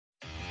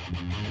Hey,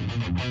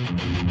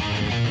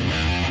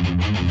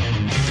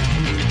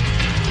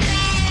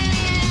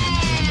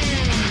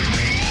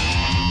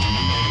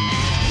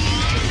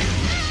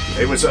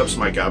 what's up? It's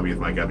Mike Gaube with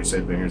Mike Gaube's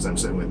Headbangers. I'm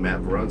sitting with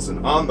Matt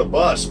Brunson on the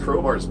bus,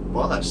 Crowbar's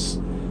bus.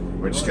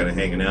 We're just kind of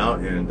hanging out,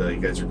 and you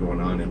guys are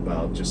going on in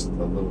about just a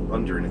little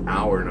under an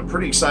hour, and I'm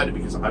pretty excited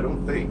because I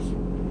don't think,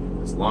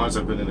 as long as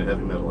I've been into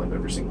heavy metal, I've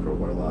ever seen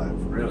Crowbar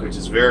live. Really? Which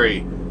is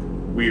very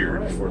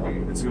weird for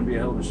me. It's going to be a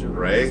hell of a show.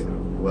 Right? So.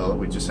 Well,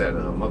 we just had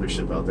a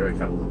Mothership out there. I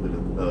caught a little bit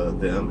of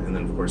them, and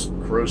then, of course,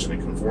 Corrosion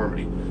and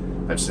Conformity.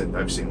 I've seen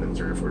them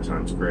 3 or 4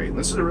 times. Great. And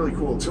this is a really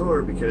cool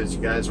tour because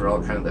you guys are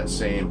all kind of that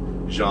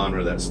same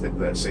genre,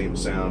 that same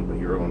sound, but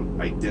your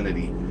own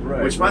identity.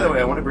 Right. Which, by the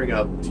way, I want to bring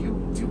up. Do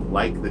you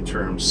like the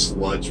term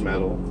sludge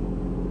metal?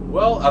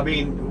 Well, I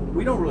mean,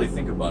 we don't really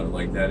think about it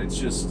like that. It's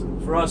just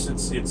for us,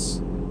 it's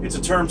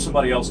a term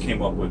somebody else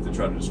came up with to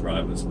try to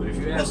describe us. But if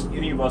you ask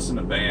any of us in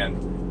the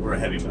band, we're a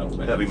heavy metal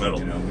band. Heavy metal.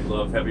 You know, we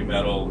love heavy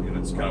metal. You know,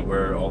 it's kind of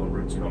where all the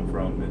roots come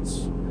from.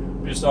 It's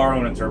just our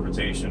own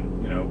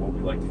interpretation. You know, what we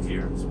like to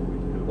hear. It's what we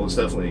do. Well, it's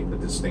definitely a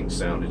distinct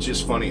sound. It's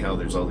just funny how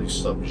there's all these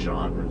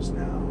subgenres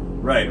now.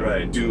 Right, You know,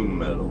 right. Doom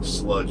metal,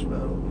 sludge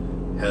metal,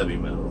 heavy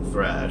metal,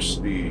 thrash,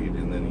 speed,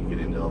 and then you get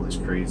into all this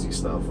crazy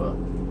stuff.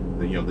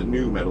 The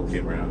new metal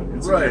came around.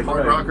 It's Right,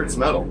 hard right. rock or it's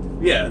metal.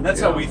 Yeah, and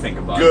that's how we think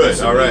about Good, it.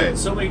 Good, all right.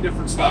 So many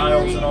different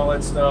styles and all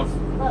that stuff.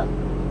 Well,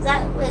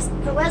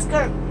 where's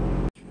Kirk?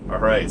 All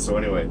right, so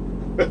anyway,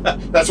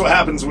 that's what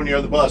happens when you're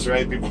on the bus,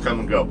 right? People come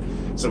and go.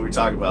 So we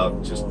talk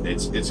about just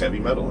it's heavy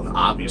metal, and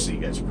obviously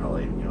you guys are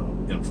probably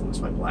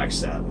influenced by Black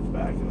Sabbath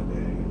back in the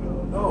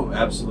day. Oh,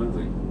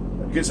 absolutely.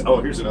 Because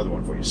here's another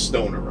one for you: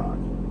 stoner rock,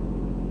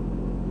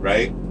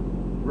 right?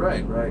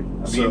 Right. I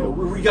mean, So-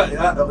 we got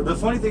the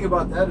funny thing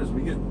about that is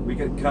we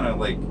get kind of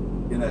like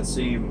in that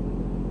same.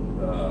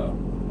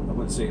 I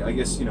would say, I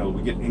guess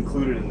we get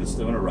included in the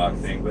stoner rock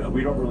thing, but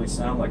we don't really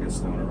sound like a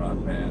stoner rock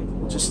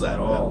band. Just that at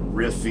all.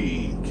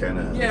 riffy kind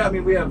of. Yeah, I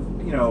mean, we have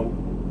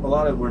a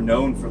lot of we're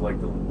known for like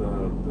the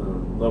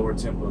lower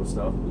tempo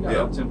stuff. We got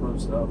up tempo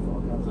stuff,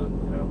 all kinds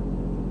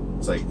of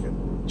It's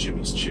like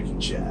Jimmy's Chicken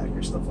Shack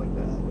or stuff like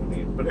that. I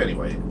mean, but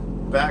anyway,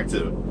 back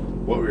to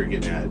what we were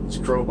getting at. It's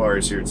Crowbar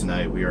is here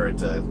tonight. We are at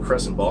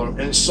Crescent Ballroom,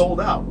 and it's sold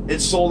out.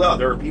 It's sold out.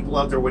 There are people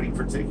out there waiting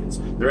for tickets.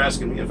 They're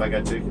asking me if I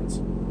got tickets.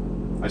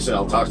 I said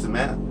I'll talk to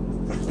Matt.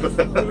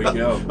 There we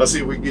go. I'll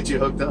see if we can get you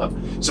hooked up.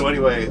 So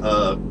anyway,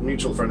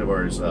 mutual friend of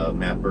ours,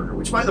 Matt Berger.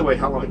 Which, by the way,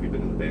 how long have you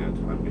been in the band?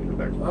 I'm going to go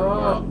back to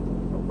Crowbar.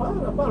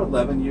 About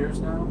 11 years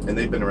now. And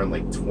they've been around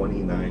like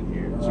 29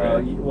 years,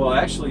 right? Well,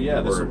 actually,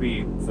 yeah, this Or- will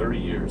be 30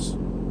 years.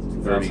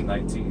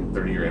 2019.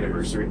 30-year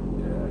anniversary.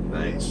 Yeah.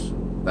 Nice.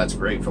 That's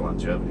great for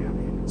longevity. I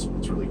mean, it's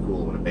really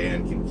cool when a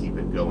band can keep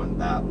it going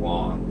that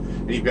long.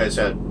 And you guys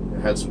had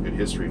some good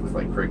history with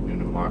like Craig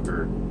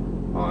Nunemacher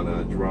on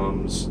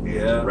drums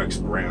and Rex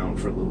Brown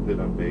for a little bit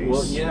on bass.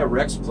 Well, yeah,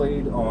 Rex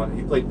played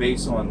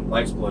bass on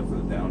Life's Blood for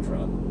the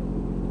Downtrodden.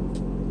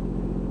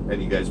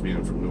 And you guys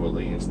being from New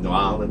Orleans.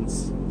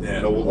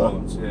 Yeah,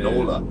 NOLA. Yeah.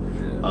 NOLA.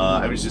 Yeah.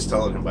 I was just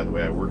telling him, by the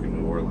way, I work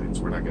in New Orleans.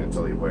 We're not going to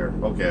tell you where.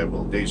 Okay,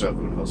 well, Deja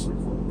Vu and Hustler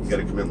Club. You got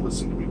to come and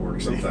listen to me work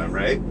sometime,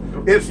 right?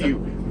 If you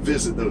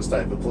visit those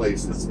type of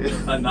places.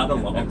 Not a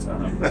long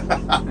time.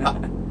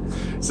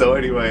 So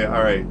anyway,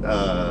 all right.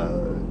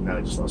 Now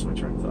I just lost my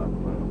train of thought.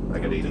 I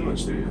got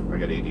ADHD. I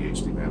got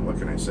ADHD, man. What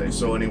can I say?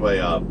 So anyway,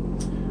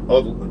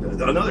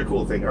 another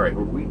cool thing. All right,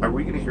 are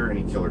we going to hear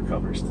any Killer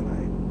covers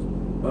tonight?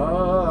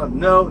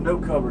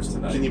 No covers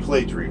tonight. Can you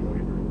play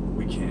Dreamweaver?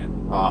 We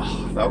can.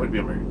 That would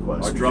be my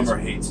request. Our drummer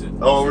hates it.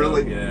 Oh,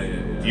 really?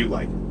 Yeah. Do you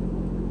like it?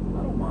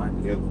 I don't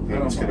mind.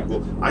 Yeah, it's kind of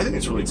cool. I think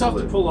it's really It's cool.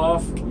 tough to pull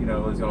off.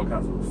 There's all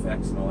kinds of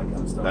effects and all that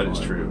kind of stuff. That is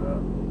on it, true.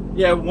 but,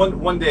 yeah,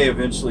 one day,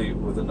 eventually,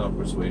 with enough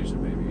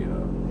persuasion,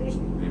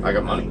 maybe I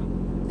got money.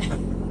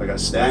 I got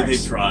stacks.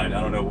 They tried.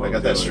 I don't know what. I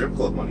got that strip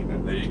club money,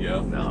 man. There you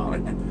go. No.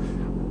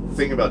 The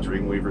thing about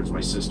Dreamweaver is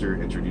my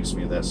sister introduced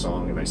me to that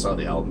song, and I saw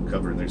the album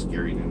cover, and there's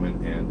Gary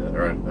Newman and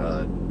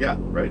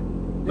right?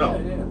 No,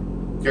 Yeah.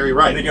 Gary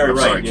Wright. Gary I'm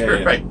sorry, Wright, yeah, Gary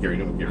yeah. Wright. Gary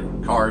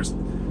Newman, Cars,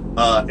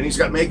 and he's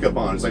got makeup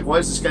on. It's like, why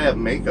does this guy have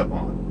makeup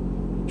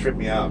on? Tripped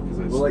me out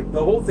because Well, like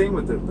the whole thing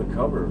with the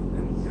cover,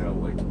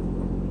 and like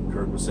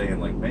Kirk was saying,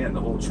 like, man,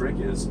 the whole trick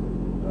is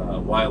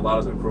why a lot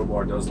of the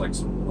Crowbar does like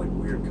some like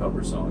weird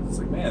cover songs. It's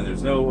like, man,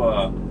 there's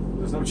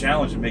no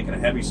challenge in making a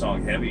heavy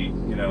song heavy.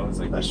 It's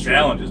like the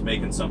challenge is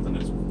making something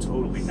that's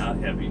totally not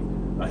heavy,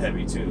 a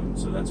heavy tune.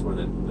 So that's where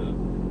the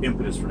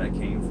impetus for that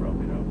came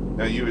from.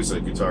 Now you as a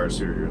guitarist,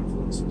 who are your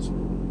influences?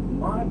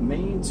 My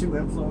main 2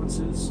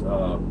 influences,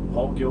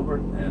 Paul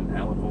Gilbert and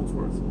Alan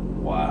Holdsworth.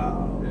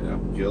 Wow. Yeah.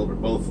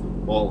 Gilbert, both.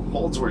 Well,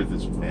 Holdsworth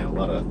is, man, a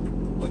lot of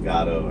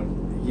legato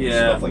and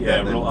stuff like that.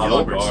 And then real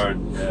Gilbert's,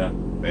 avant-garde. Yeah.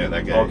 Man,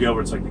 that guy. Paul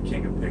Gilbert's like the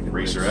king of picking.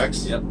 Racer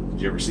X? Yep.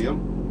 Did you ever see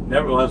him?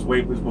 Never. Well,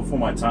 it was before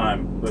my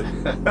time, but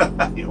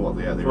Yeah, well,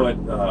 yeah, they were.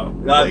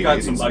 But I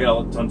got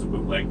tons of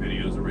bootleg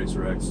videos of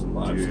Racer X and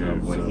live Dude,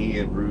 stuff. when he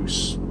and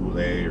Bruce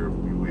Boulet or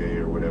Bouet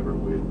or whatever whatever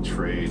would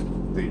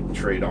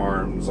trade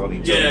arms on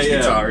each other's Yeah,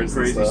 guitars.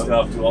 crazy and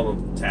stuff. Do all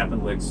the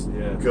tapping licks.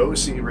 Yeah. Go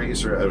see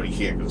Razor. Oh, you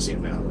can't go see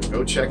him now.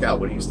 Go check out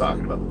what he's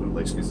talking about, the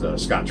bootlegs,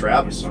 because Scott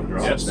Travis on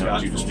drums, Yep, now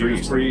Scott Judas from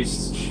Judas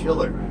Priest. Priest.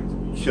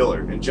 Killer.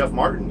 And Jeff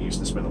Martin used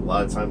to spend a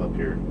lot of time up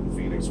here in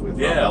Phoenix with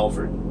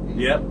Alfred.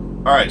 Yep.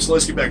 All right, so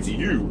let's get back to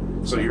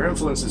you. So your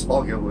influence is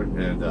Paul Gilbert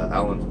and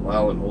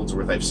Alan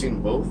Holdsworth. I've seen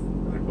them both,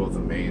 and they're both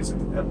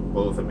amazing.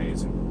 Both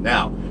amazing.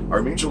 Now,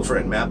 our mutual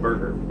friend Matt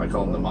Berger, I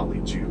call him the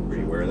Motley Jew. Are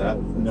you aware of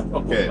that? No.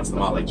 Okay, it's the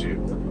Motley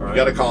Jew. All right. You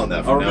got to call him that.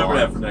 I'll From now remember on.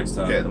 that for next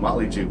time. Okay, the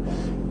Motley Jew.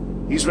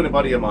 He's been a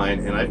buddy of mine,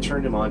 and I've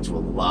turned him on to a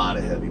lot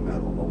of heavy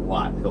metal. A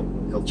lot.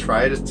 He'll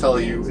try to tell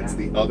you it's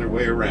the other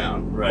way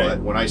around. Right.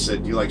 But when I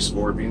said, "Do you like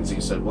Scorpions?"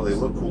 he said, "Well, they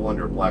look cool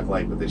under a black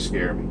light, but they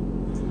scare me."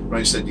 When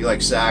I said, "Do you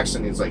like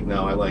Saxon?" he's like,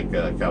 "No, I like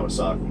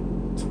Kawasaki."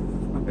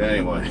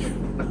 Anyway,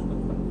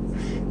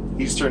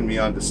 he's turned me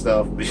on to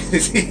stuff.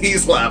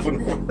 He's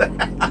laughing.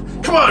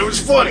 Come on, it was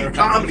funny.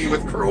 Comedy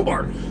with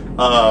Crowbar.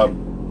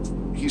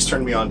 He's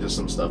turned me on to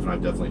some stuff, and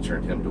I've definitely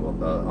turned him to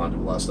onto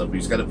a lot of stuff. But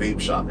he's got a vape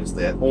shop. It's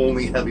the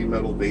only heavy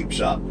metal vape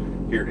shop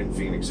here in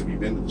Phoenix. Have you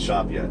been to the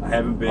shop yet? I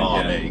haven't been Oh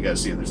yet. man, you gotta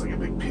see it. There's like a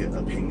big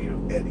painting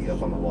of Eddie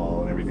up on the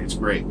wall and everything. It's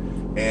great.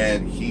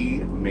 And he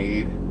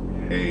made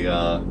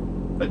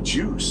a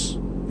juice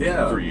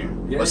for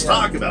you. Yeah, Let's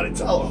talk about it.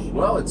 Tell him.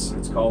 Well, it's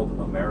called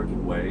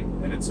American Way,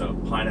 and it's a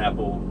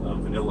pineapple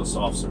vanilla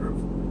soft serve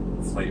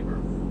flavor.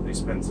 They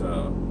spent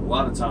a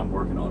lot of time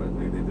working on it.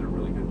 They did a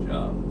really good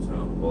job.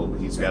 So. Well,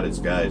 he's got his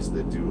guys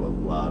that do a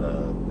lot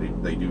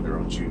of. They do their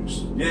own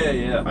juice.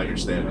 Yeah. I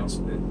understand.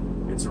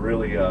 It's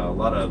really a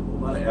lot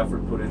of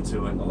effort put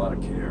into it and a lot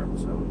of care.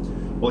 So,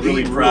 well,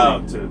 really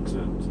proud to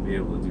be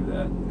able to do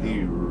that.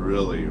 He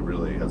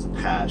really has a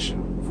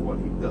passion for what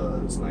he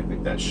does, and I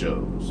think that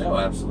shows. Oh,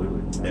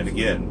 absolutely. And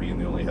again, being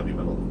the only heavy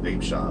metal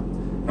vape shop,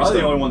 probably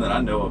the only one that I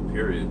know of.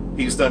 Period.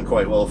 He's done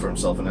quite well for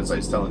himself, and as I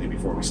was telling you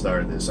before we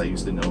started this, I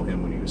used to know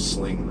him when he was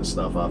slinging the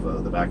stuff off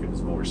of the back of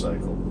his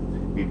motorcycle.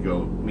 He'd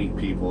go meet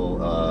people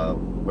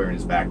wearing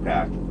his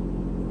backpack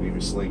when he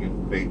was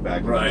slinging vape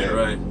back in the day.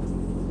 Right.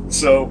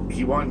 So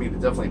he wanted me to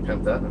definitely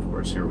pimp that, and of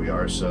course here we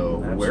are. So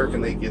Absolutely. Where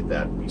can they get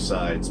that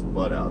besides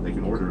Bud Out? They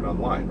can order it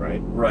online, right?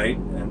 Right,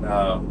 and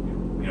I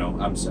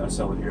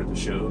sell it here at the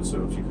show.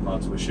 So if you come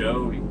out to a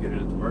show, you can get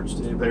it at the merch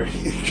table. There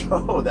you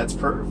go. That's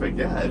perfect.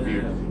 Yeah.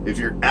 If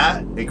you're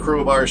at a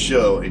Crowbar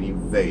show and you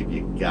vape,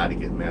 you got to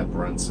get Matt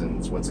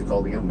Brunson's. What's it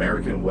called again?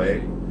 American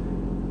Way.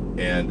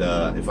 And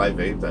if I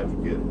vaped, I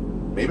would get it.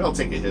 Maybe I'll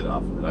take a hit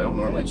off of it. I don't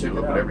normally do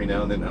it, but every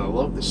now and then. And I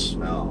love the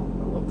smell.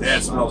 Yeah,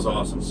 it smells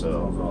awesome.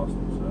 So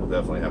we'll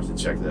definitely have to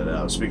check that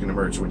out. Speaking of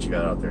merch, what you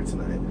got out there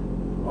tonight?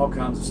 All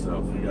kinds of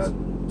stuff. We got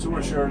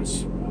tour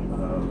shirts.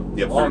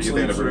 You have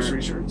 30th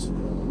anniversary shirts?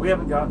 We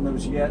haven't gotten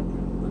those yet.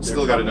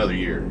 Still got another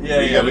year.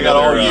 Yeah, we got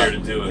all year to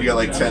do it. You got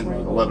like 10,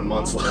 11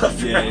 months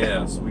left.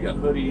 Yeah. So we got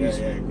hoodies,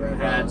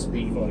 hats,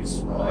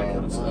 beanies, all that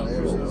kind of stuff.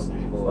 So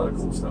a lot of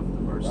cool stuff in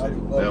the merch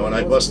table. Now, when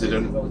I busted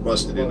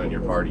in on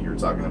your party, you were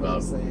talking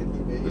about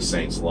the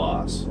Saints'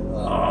 loss.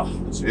 Oh,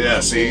 yeah,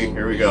 see,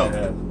 here we go.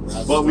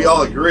 Yeah. But we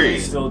all agree.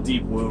 Still a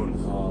deep wound.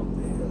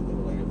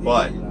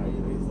 But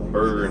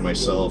Berger and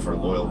myself are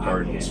loyal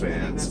Cardinals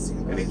fans,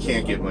 and it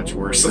can't get much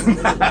worse than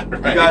that.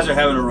 Right? You guys are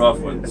having a rough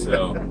one,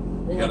 so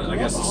you got, I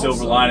guess, the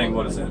silver lining.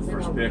 What is it?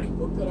 First pick in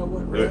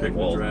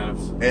the draft.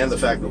 And the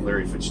fact that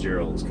Larry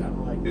Fitzgerald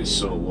is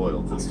so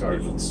loyal to the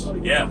Cardinals.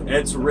 Yeah,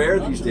 it's rare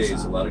these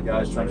days. A lot of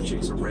guys trying to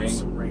chase a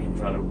ring,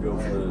 trying to go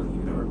for the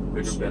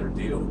bigger, better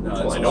deal.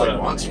 Well, I know he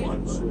wants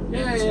one. But.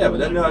 Yeah, but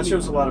that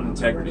shows a lot of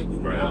integrity.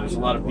 There's a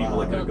lot of people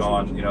that could have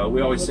gone.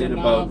 We always say it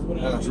about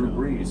Drew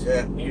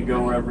Brees. He could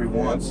go wherever he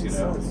wants.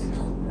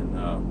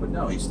 And but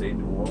no, he stayed in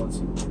New Orleans.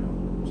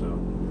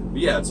 But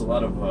yeah, it's a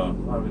lot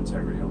of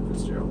integrity on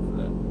Fitzgerald for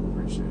that.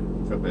 Appreciate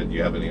it. Do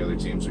you have any other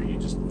teams, or you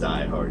just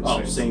die hard?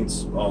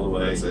 Saints all the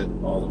way. That's it.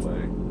 All the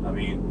way. I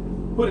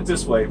mean, put it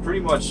this way, pretty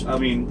much. I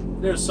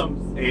mean, there's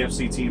some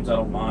AFC teams I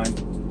don't mind.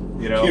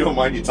 You don't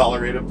mind, you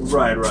tolerate them.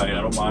 Right.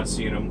 I don't mind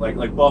seeing them.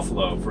 Like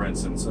Buffalo, for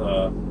instance.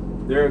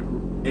 They're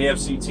an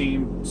AFC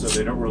team, so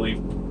they're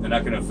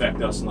not going to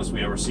affect us unless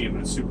we ever see them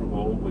in a Super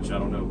Bowl, which I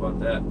don't know about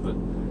that. But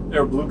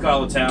they're a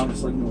blue-collar town,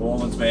 just like New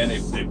Orleans, man.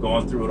 They've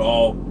gone through it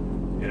all,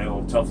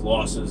 tough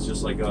losses,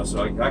 just like us.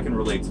 So I can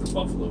relate to the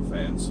Buffalo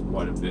fans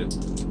quite a bit.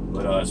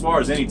 But as far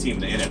as any team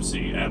in the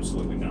NFC,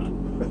 absolutely not.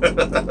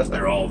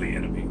 They're all the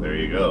enemy. There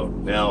you go.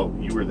 Now,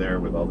 you were there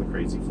with all the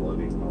crazy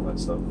flooding and all that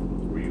stuff.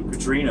 Were you?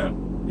 Katrina.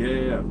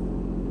 Yeah.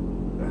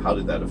 How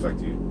did that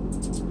affect you?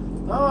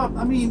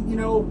 I mean,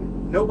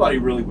 nobody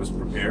really was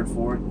prepared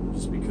for it,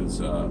 just because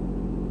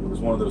it was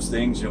one of those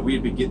things. We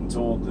had been getting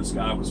told the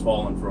sky was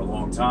falling for a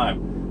long time,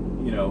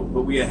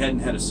 but we hadn't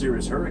had a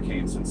serious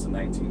hurricane since the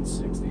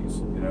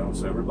 1960s,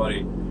 so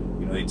everybody,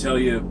 they tell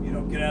you,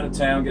 get out of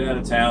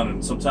town,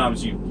 and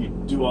sometimes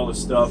you do all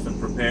this stuff and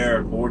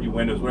prepare, board your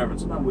windows, whatever, and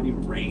sometimes it wouldn't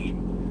even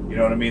rain, you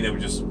know what I mean? They were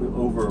just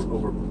over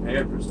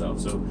prepared for stuff.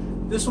 So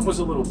this one was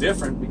a little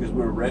different because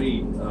we were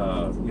ready.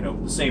 You know,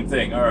 the same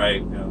thing. All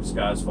right, you know,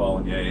 sky's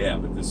falling. Yeah.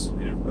 But this,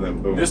 you know, And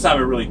then boom. this time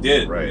it really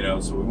did. Right. You know,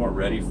 so we weren't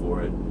ready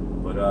for it.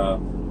 But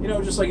you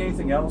know, just like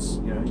anything else,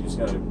 you know, you just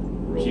gotta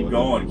keep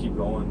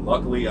going.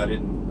 Luckily, I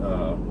didn't,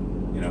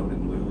 you know,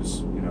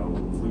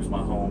 lose my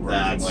home or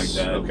anything like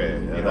that. Okay, yeah,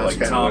 you know, that's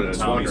like kind of what I was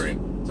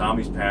wondering.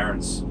 Tommy's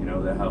parents, you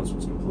know, their house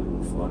was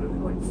completely flooded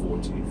in like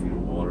 14 feet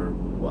of water.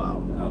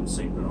 Wow. Out in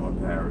St. Bernard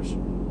Parish.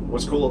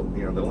 What's cool,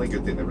 you know, the only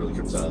good thing that really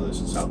comes out of this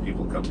is how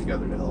people come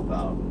together to help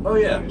out. Oh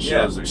yeah, And it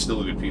shows there's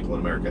still good people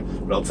in America.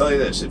 But I'll tell you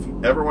this: if you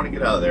ever want to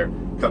get out of there,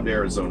 come to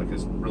Arizona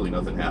because really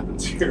nothing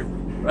happens here.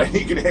 Right?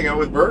 You can hang out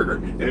with Burger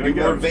and do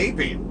more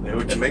vaping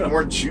and make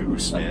more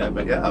juice, man.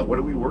 But yeah, what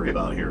do we worry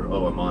about here?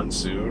 Oh, a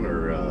monsoon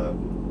or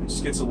It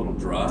just gets a little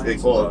dry. they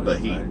call it the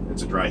heat.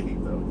 It's a dry heat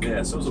though.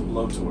 Yeah, so it's a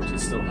blowtorch.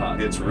 It's still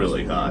hot. It's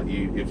really hot.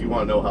 If you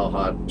want to know how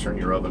hot, turn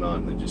your oven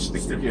on and just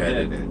stick your head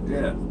in it.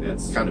 Yeah,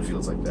 It kind of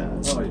feels like that.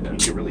 Oh, yeah. You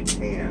get really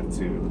tan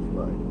too.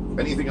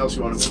 But anything else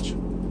you want to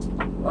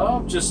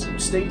mention? Just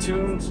stay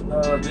tuned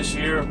this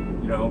year.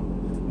 You know,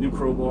 new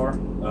Crowbar.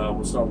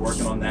 We'll start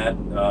working on that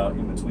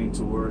in between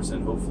tours,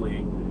 and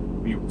hopefully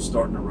be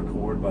starting to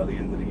record by the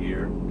end of the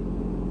year,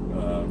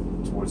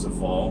 towards the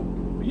fall.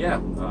 But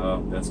yeah,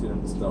 that's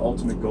the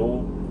ultimate goal.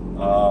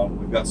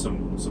 We've got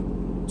some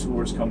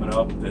tours coming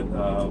up that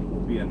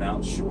will be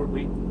announced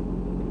shortly,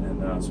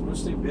 and so we'll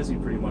stay busy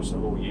pretty much the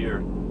whole year,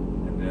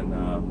 and then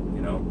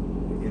you know,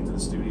 into the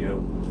studio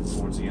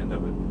towards the end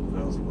of it.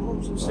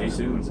 So stay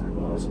tuned.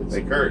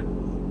 Hey Kurt,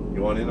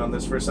 you want in on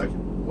this for a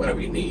second?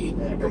 Whatever you need.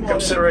 Come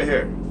sit right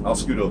here. I'll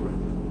scoot over.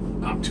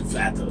 I'm too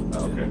fat to.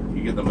 Okay,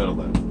 you get in the middle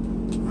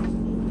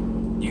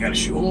then. You got a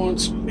shoehorn,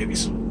 maybe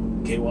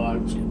some KY. All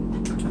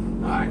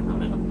right,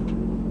 I'm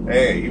in.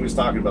 Hey, he was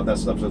talking about that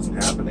stuff doesn't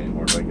happen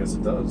anymore, but I guess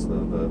it does. The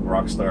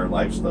rock star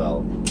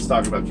lifestyle. He's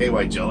talking about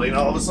KY jelly, and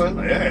all of a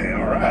sudden, hey,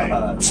 all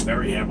right.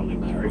 Very happily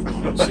married,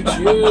 6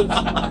 years,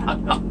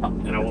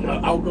 and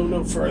I'll go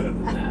no further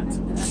than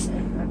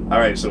that. All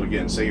right, so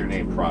again, say your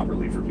name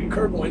properly for people.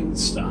 Kirk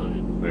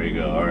Windstein. There you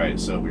go. All right,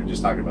 so we were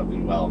just talking about the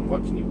new album.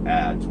 What can you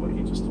add to what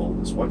he just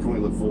told us? What can we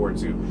look forward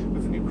to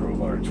with the new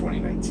Crowbar in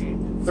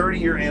 2019?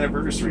 30-year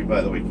anniversary,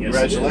 by the way.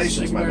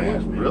 Congratulations, my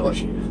man.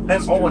 Really. And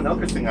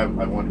another thing I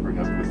wanted to bring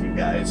up with you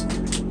guys,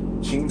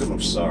 Kingdom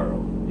of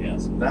Sorrow.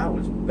 Yes. That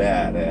was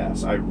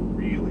badass. I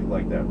really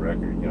like that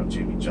record. You know,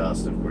 Jamie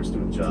Justice, of course,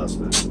 doing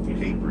Justice. You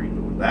hate Breed,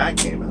 but when that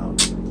came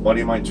out, a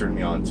buddy of mine turned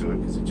me on to it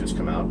because it just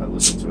come out. And I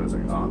listened to it. I was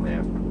like, oh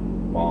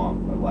man,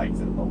 bomb. I liked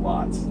it a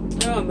lot.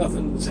 Well,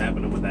 nothing's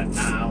happening with that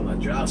now. Not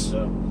just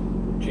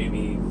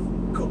Jamie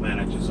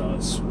co-manages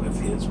us with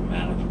his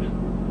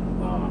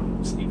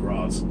management, Steve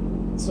Ross.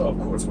 So of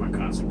course we're in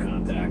constant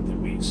contact,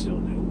 and we still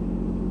do.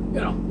 You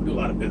know, we do a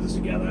lot of business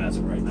together. As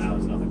of right now,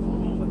 there's nothing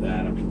going on with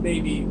that. I mean,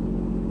 maybe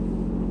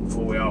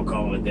before we all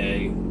call it a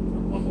day,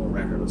 one more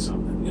record or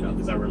something. You know,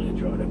 because I really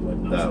enjoyed it, but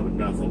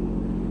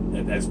nothing.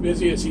 And as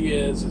busy as he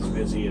is, as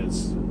busy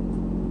as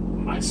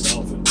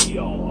myself and we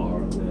all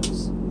are,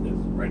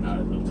 right now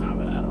there's no time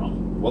for that at all.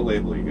 What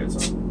label are you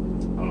guys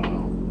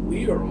on?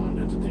 We are on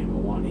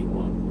Entertainment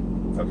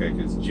 1E1. Okay,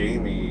 because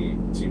Jamie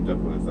teamed up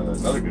with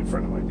another good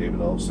friend of mine,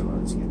 David Olson,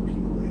 on his EMP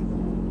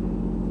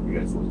label. You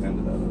guys looked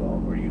into that at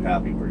all? Or are you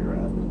happy where you're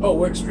at? Oh,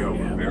 we're extremely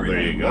happy.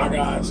 There you go. Our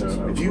guys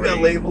are if you great.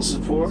 got label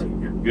support,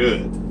 you're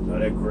good. No,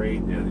 they're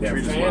great. Yeah, They're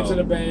treat us fans well.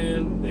 of the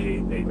band.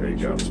 They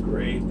treat us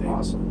great.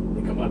 Awesome.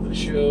 They come out to the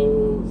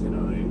shows. You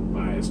know, they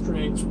buy us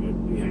drinks.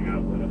 We hang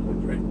out with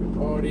them. We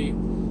party.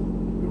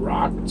 We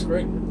rock. It's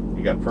great.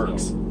 You got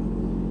perks. So,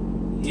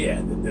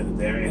 yeah,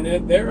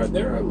 they're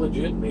a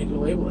legit major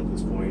label at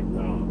this point.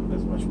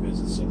 As much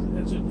business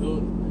as they're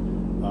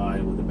doing,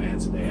 and with the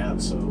bands that they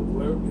have. So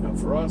we're, you know,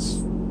 for us,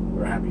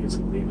 we're happy as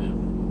can be,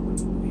 man.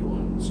 With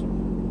E1.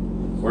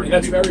 So and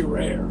that's very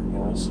rare. You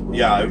know, so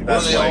Yeah,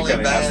 that's We're the why I only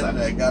kind of asked band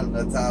that. that got in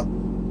the top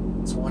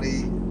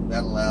 20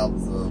 metal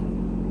albums of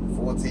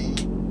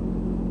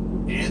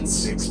 14 and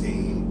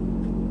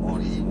 16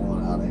 on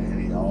E1 out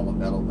of all the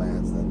metal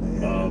bands that they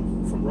have.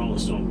 from Rolling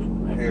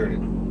Stone. Period.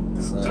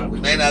 So we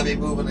may not be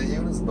moving the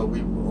units, but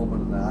we were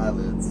opening the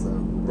eyelids. So.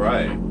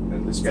 Right.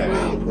 And this guy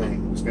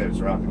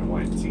was rocking a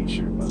white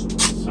t-shirt, by the way.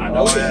 So, I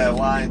know. Oh yeah,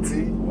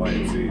 Y&T. white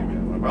tee,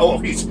 man. Oh,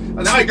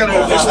 now I got an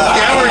official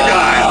camera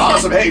guy.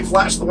 Awesome. Hey,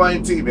 flash the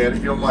Y&T, man, if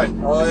you don't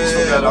mind. Oh You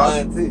still yeah, got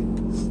on? Y&T.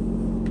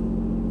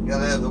 You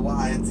gotta have the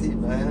Y&T,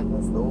 man.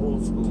 That's the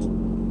old school.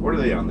 What are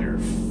they on there?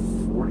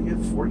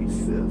 40th,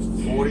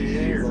 45th 40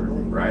 years, I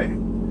think. right?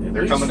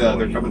 They're coming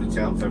to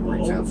town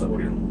February 10th up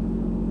here.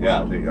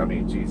 Yeah, I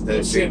mean, geez.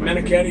 They see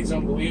Meniketti's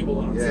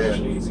unbelievable, and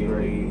unfortunately he's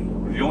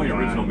The only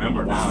original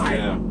member now.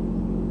 Yeah.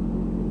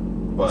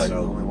 But the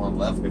only one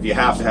left. if you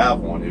have to have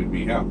one, it would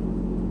be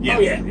him. Yeah, Oh,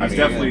 yeah. he's I mean,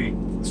 definitely.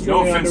 It's No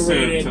really offense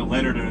underrated. to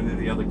Leonard or any of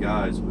the other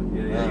guys, but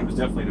yeah, he was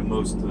definitely the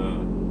most.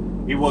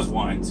 He was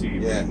Y&T,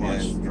 Yeah, pretty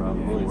much. yeah.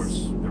 Driving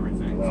force,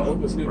 everything. Well, I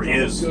hope his new Or drum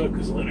is is. good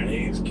because Leonard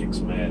Hayes kicks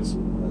some ass.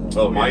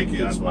 Oh, Mike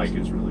is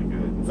really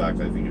good. In fact,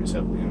 I think he was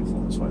heavily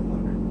influenced by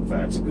Leonard. In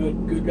That's a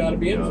fact, good guy to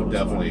be influenced.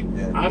 definitely.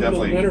 Yeah. I'm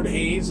Definitely. the Leonard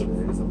Hayes of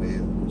It's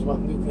amazing. what's my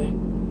new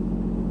thing?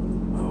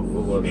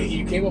 What was Hey, it?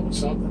 you came up with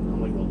something.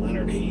 I'm like the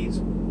Leonard Hayes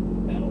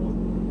metal.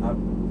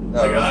 No,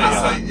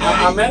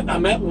 I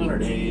met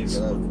Leonard Hayes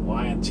Yeah. with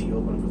YNT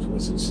opening for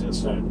Twisted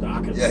Sister.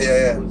 Dawkins.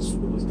 Yeah. It was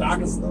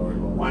Dawkins,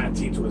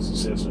 YNT, Twisted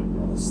Sister.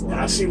 And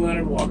I see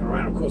Leonard walking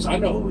around. Of course, I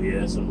know who he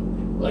is. And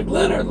I'm like,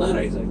 Leonard.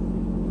 He's like,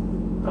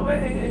 oh,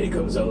 hey. He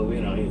comes over,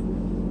 you know.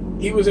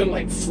 He was in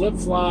like flip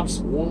flops,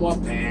 warm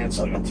up pants,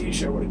 like a t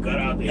shirt with a gut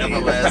out the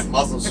Everlast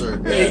muscle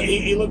shirt. Yeah.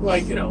 he looked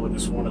like, you know,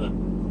 just one of the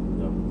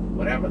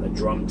whatever, the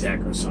drum tech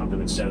or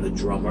something instead of the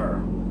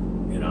drummer.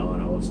 You know,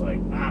 and I was like,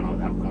 I don't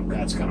know,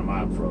 that's kind of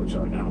my approach.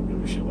 Like, I don't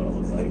give a shit what I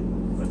look like.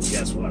 But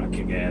guess what? I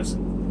kick ass.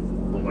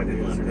 And boy, did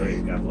Leonard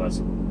Hayes, God bless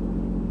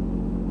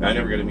him. I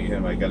never got to meet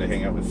him. I got to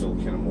hang out with Phil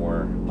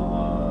Kinnemore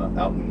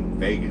out in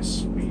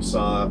Vegas. We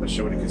saw a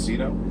show at a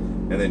casino,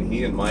 and then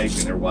he and Mike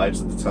and their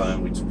wives at the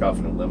time, we took off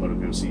in a limo to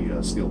go see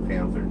Steel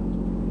Panther.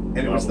 And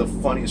it was the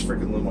funniest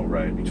freaking limo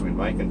ride between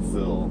Mike and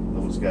Phil.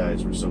 Those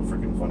guys were so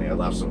freaking funny. I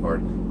laughed so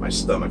hard, my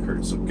stomach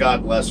hurt. So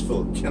God bless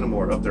Phil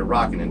Kinnemore up there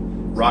rocking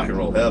in rock and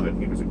roll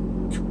heaven. He was a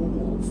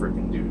cool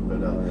freaking dude.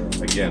 But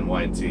again,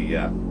 YNT,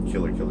 yeah,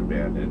 killer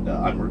band. And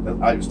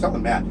I was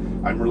telling Matt,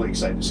 I'm really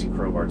excited to see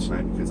Crowbar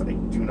tonight because I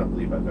do not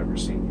believe I've ever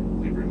seen you,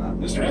 believe it or not.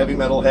 Mr. Heavy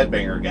Metal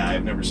Headbanger guy,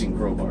 I've never seen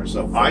Crowbar.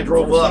 So I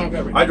drove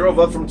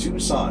up from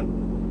Tucson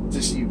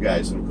to see you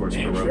guys, and of course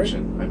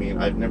Corrosion. I mean,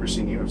 I've never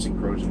seen you. I've seen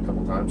Corrosion a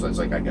couple times. I was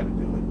like, I got to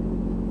do it.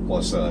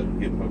 Plus,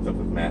 getting hooked up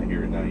with Matt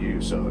here and now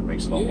you, so it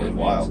makes it all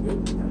worthwhile.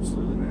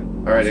 Absolutely,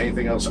 man. All right,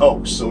 anything else?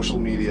 Oh, social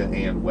media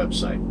and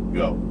website.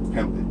 Go.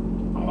 Pimp it.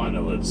 All I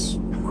know is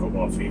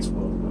Crowbar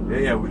Facebook.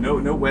 Yeah.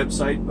 No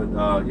website, but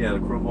yeah, the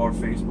Crowbar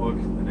Facebook,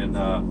 and then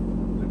the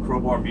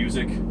Crowbar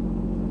Music,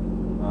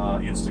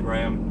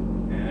 Instagram,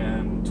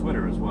 and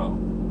Twitter as well.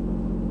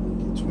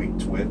 Tweet,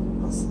 twit.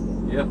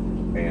 Yep.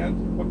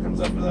 And what comes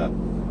after that?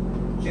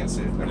 Can't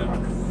say it. Never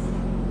mind.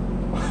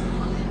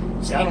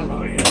 See, I don't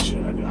know any of that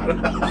shit.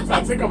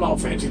 I think I'm all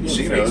fancy doing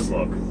She knows.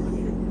 Facebook.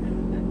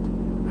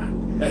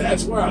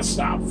 That's where I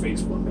stopped.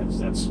 Facebook.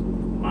 That's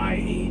my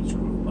age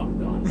group. I'm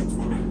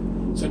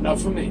done. It's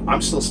enough for me.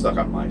 I'm still stuck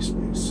on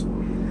MySpace.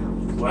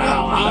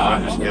 Wow,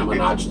 I'm a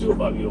notch too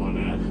above you on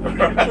that.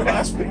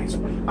 MySpace.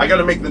 I got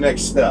to make the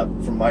next step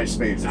from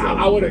MySpace to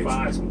I would Facebook.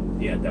 advise,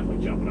 yeah,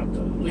 definitely jumping up to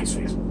at least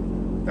Facebook.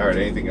 All right,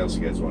 anything else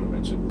you guys want to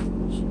mention?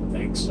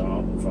 Thanks for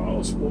all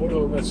the support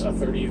over. It's our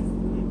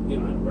 30th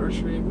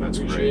anniversary. We That's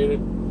appreciate it.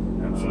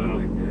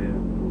 Absolutely.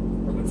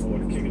 Yeah. Looking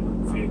forward to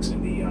kicking Phoenix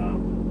in the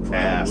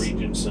Ass.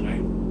 regions tonight.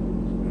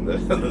 In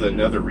the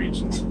nether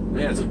regions.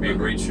 Yeah, it's gonna be a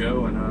great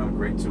show and a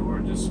great tour.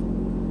 Just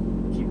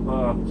keep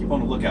on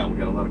the lookout. We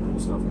got a lot of cool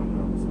stuff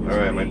coming up. All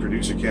right, my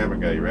producer camera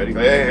guy, you ready?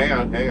 Hey, hang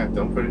on,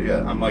 don't put it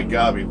yet. I'm Mike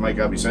Gaube,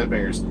 Gaube's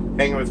Headbangers,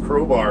 hanging with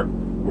Crowbar.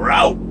 We're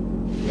out.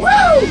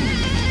 Woo!